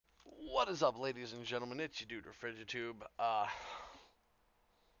What is up, ladies and gentlemen? It's your dude, Refrigitube.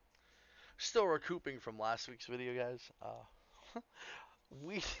 Still recouping from last week's video, guys.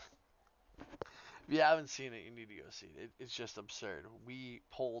 If you haven't seen it, you need to go see it. It's just absurd. We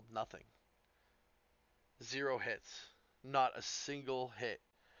pulled nothing. Zero hits. Not a single hit.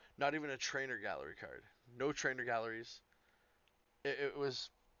 Not even a trainer gallery card. No trainer galleries. It was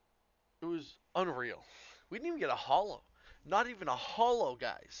unreal. We didn't even get a hollow. Not even a hollow,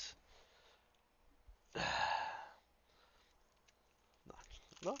 guys.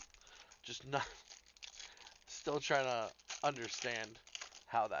 No, just not. Still trying to understand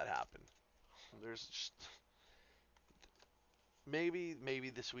how that happened. There's just maybe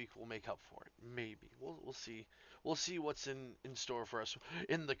this week we'll make up for it. Maybe we'll see. We'll see what's in store for us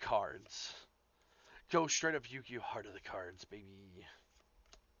in the cards. Go straight up Yu-Gi-Oh! Heart of the cards, baby.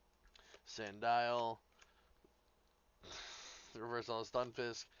 Sandile, reverse on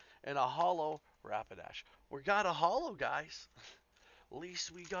Stunfisk, and a hollow Rapidash. We got a hollow, guys. At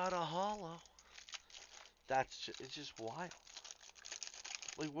least we got a hollow. It's just wild.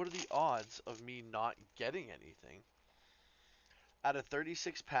 Like, what are the odds of me not getting anything? Out of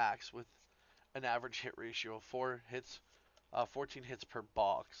 36 packs with an average hit ratio of 14 hits per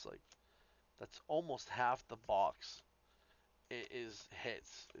box. Like, that's almost half the box is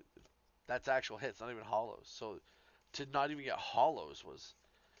hits. That's actual hits, not even hollows. So to not even get hollows was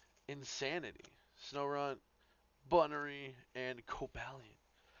insanity. Snowrun, Bunnery, and Cobalion.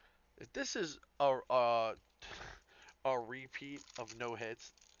 If this is a repeat of no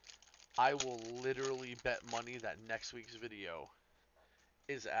hits, I will literally bet money that next week's video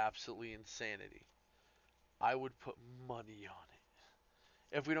is absolutely insanity. I would put money on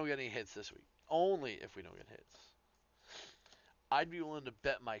it. If we don't get any hits this week. Only if we don't get hits. I'd be willing to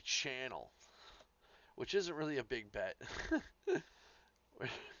bet my channel, which isn't really a big bet.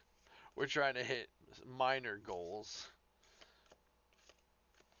 we're trying to hit minor goals.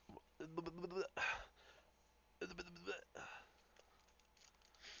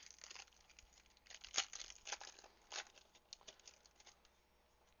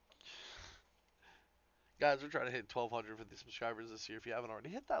 Guys, we're trying to hit 1,250 subscribers this year. If you haven't already,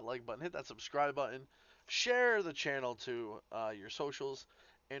 hit that like button, hit that subscribe button, share the channel to your socials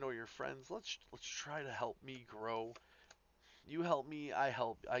and or your friends. Let's try to help me grow. You help me,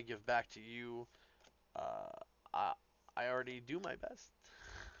 I give back to you. Uh, I I already do my best.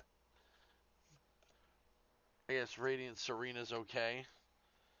 I guess Radiant Serena's okay.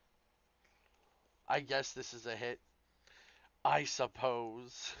 I guess this is a hit. I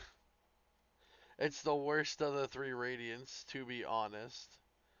suppose. It's the worst of the three Radiants, to be honest.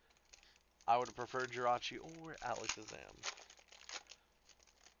 I would have preferred Jirachi or Alakazam.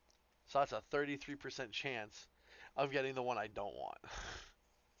 So that's a 33% chance of getting the one I don't want.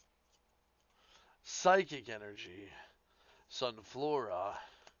 Psychic Energy, Sunflora,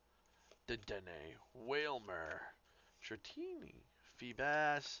 Dedenne, Whalmer, Tratini,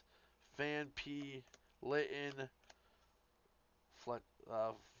 Feebas, Fanpea, Litten, Flet,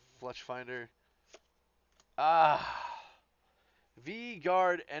 uh, Fletchfinder. Ah!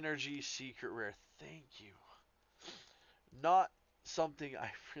 V-Guard Energy Secret Rare. Thank you. Not something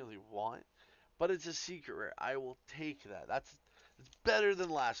I really want, but it's a secret rare. I will take that. It's better than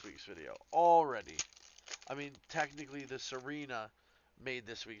last week's video already. I mean, technically the Serena made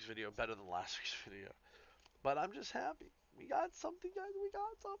this week's video better than last week's video. But I'm just happy. We got something, guys. We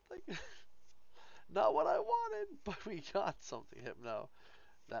got something. Not what I wanted, but we got something. Hypno.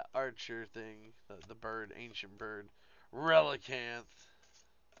 That Archer thing. The bird. Ancient bird. Relicanth.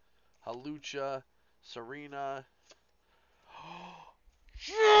 Halucha. Serena.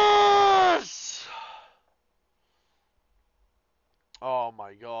 Yes! Oh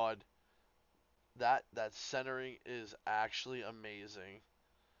my god. That centering is actually amazing.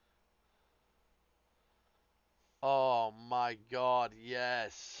 Oh my god,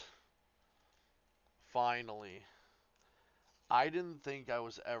 yes. Finally. I didn't think I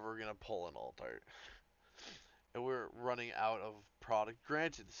was ever going to pull an alt art. And we're running out of product.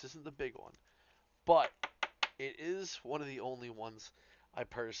 Granted, this isn't the big one. But it is one of the only ones I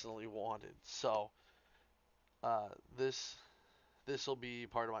personally wanted. So, uh, this this will be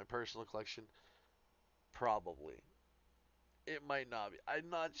part of my personal collection. Probably. It might not be. I'm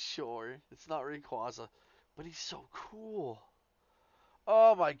not sure. It's not Rayquaza. But he's so cool.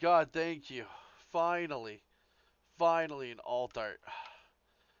 Oh my god, thank you. Finally. Finally an alt art.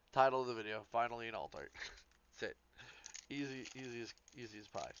 Title of the video, finally an alt art. That's it. Easy as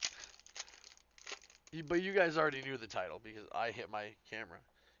pie. But you guys already knew the title because I hit my camera.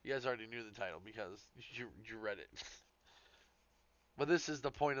 You guys already knew the title because you read it. But this is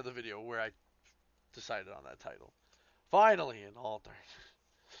the point of the video where I decided on that title. Finally, an altar.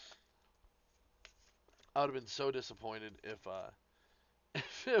 I would have been so disappointed if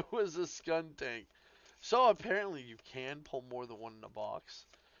if it was a skun tank. So apparently you can pull more than one in a box,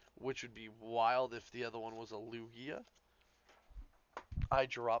 which would be wild if the other one was a Lugia. I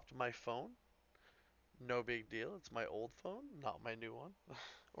dropped my phone. No big deal. It's my old phone, not my new one,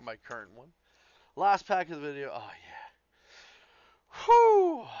 or my current one. Last pack of the video. Oh yeah.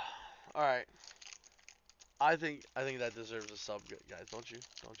 Whew. All right. I think that deserves a sub, guys. Don't you?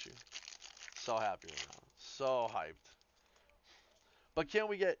 Don't you? So happy right now. So hyped. But can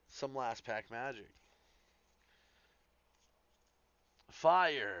we get some last pack magic?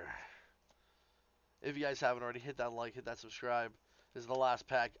 Fire. If you guys haven't already, hit that like, hit that subscribe. This is the last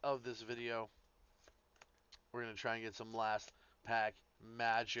pack of this video. We're going to try and get some last pack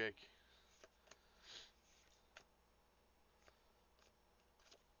magic.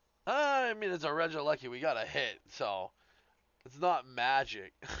 I mean, it's a Regilucky. We got a hit, so it's not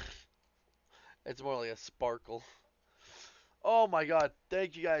magic. It's more like a sparkle. Oh my god,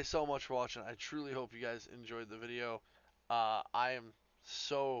 thank you guys so much for watching. I truly hope you guys enjoyed the video. I am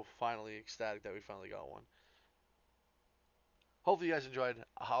so finally ecstatic that we finally got one. Hopefully you guys enjoyed.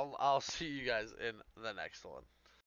 I'll see you guys in the next one.